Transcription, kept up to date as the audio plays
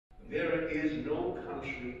there is no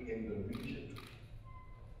country in the region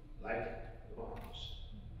like the Bahamas.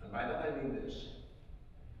 And by that I mean this,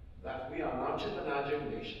 that we are an archipelagic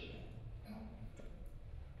nation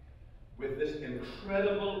with this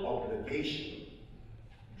incredible obligation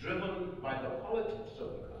driven by the politics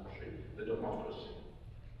of the country, the democracy,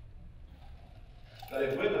 that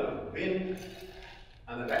if we're going to win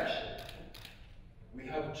an election, we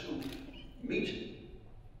have to meet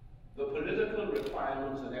the political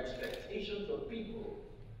requirements and expectations of people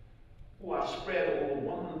who are spread over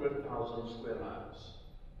 100,000 square miles.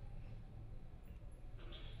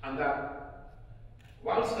 And that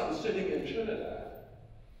whilst I'm sitting in Trinidad,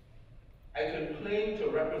 I can claim to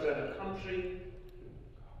represent a country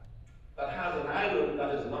that has an island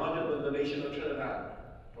that is larger than the nation of Trinidad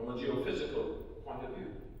from a geophysical point of view.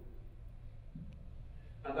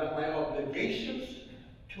 And that my obligations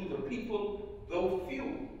to the people, though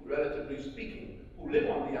few, relatively speaking, who live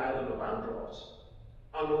on the island of Andros,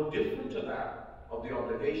 are no different to that of the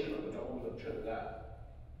obligation of the government of Trinidad.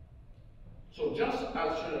 So just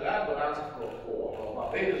as Trinidad would ask for a port, or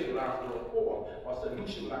Barbados would ask for a port, or St.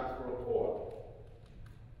 Lucia would ask for a port,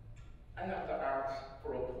 I have to ask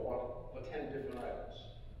for a port for 10 different islands.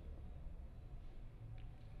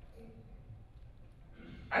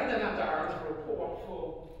 I then have to ask for a port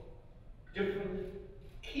for different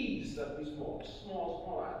keys that we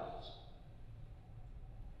small islands.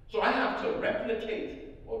 So I have to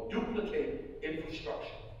replicate or duplicate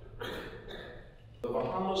infrastructure. The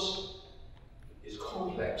Bahamas is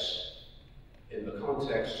complex in the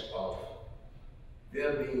context of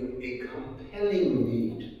there being a compelling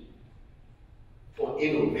need for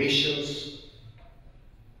innovations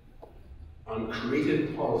and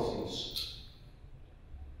creative policies,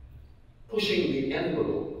 pushing the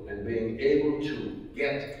envelope and being able to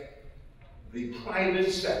get the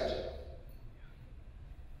private sector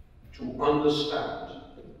to understand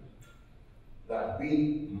that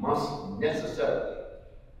we must necessarily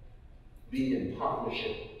be in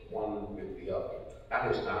partnership one with the other.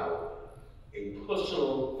 That is now a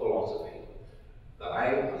personal philosophy that I,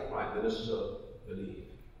 as Prime Minister, believe.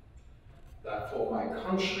 That for my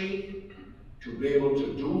country to be able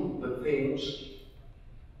to do the things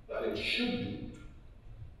that it should do,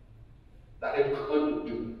 that it could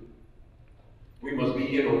do, we must be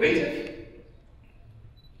innovative,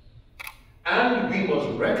 and we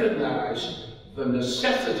must recognize the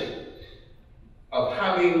necessity of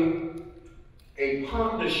having a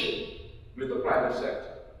partnership with the private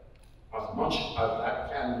sector, as much as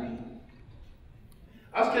that can be.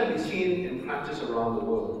 As can be seen in practice around the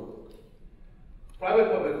world,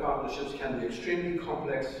 private-public partnerships can be extremely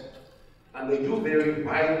complex, and they do vary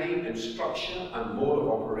widely in structure and mode of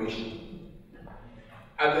operation.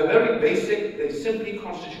 At the very basic, they simply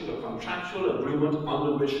constitute a contractual agreement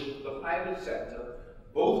under which the private sector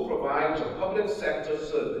both provides a public sector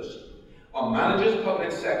service or manages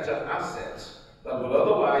public sector assets that would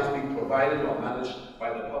otherwise be provided or managed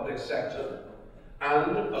by the public sector,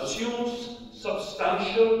 and assumes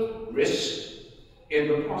substantial risk in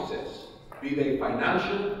the process, be they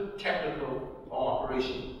financial, technical, or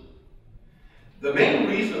operational. The main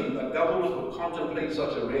reason that governments would contemplate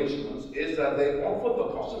such arrangements is that they offer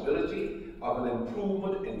the possibility of an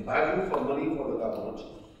improvement in value for money for the government.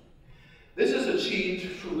 This is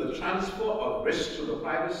achieved through the transfer of risk to the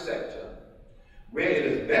private sector, where it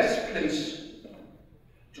is best placed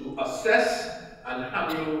to assess and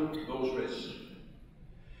handle those risks.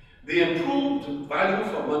 The improved value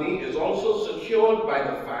for money is also secured by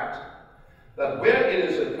the fact that where it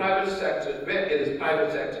is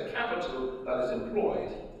private sector capital that is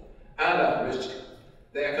employed and at risk,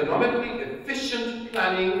 the economically efficient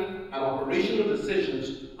planning and operational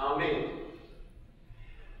decisions are made.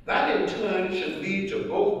 That in turn should lead to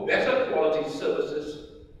both better quality services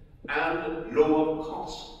and lower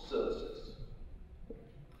cost services.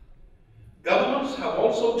 Governments have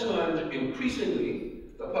also turned increasingly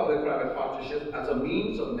the public-private partnership as a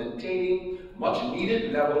means of maintaining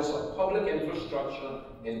much-needed levels of public infrastructure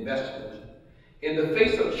investment in the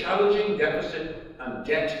face of challenging deficit and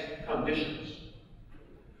debt conditions.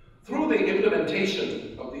 Through the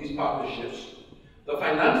implementation of these partnerships, the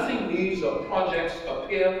financing needs of projects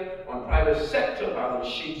appear on private sector balance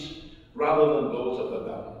sheets rather than those of the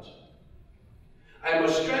government. I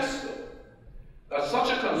must stress, though, that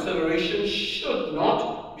such a consideration should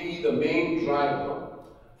not be the main driver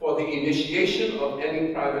for the initiation of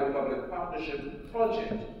any private-public partnership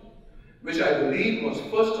project, which I believe must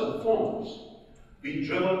first and foremost be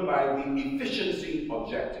driven by the efficiency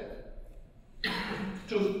objective.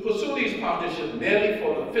 To pursue these partnerships merely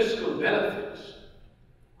for the fiscal benefits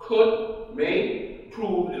may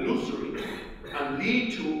prove illusory and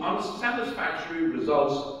lead to unsatisfactory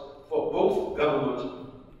results for both government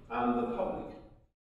and the public.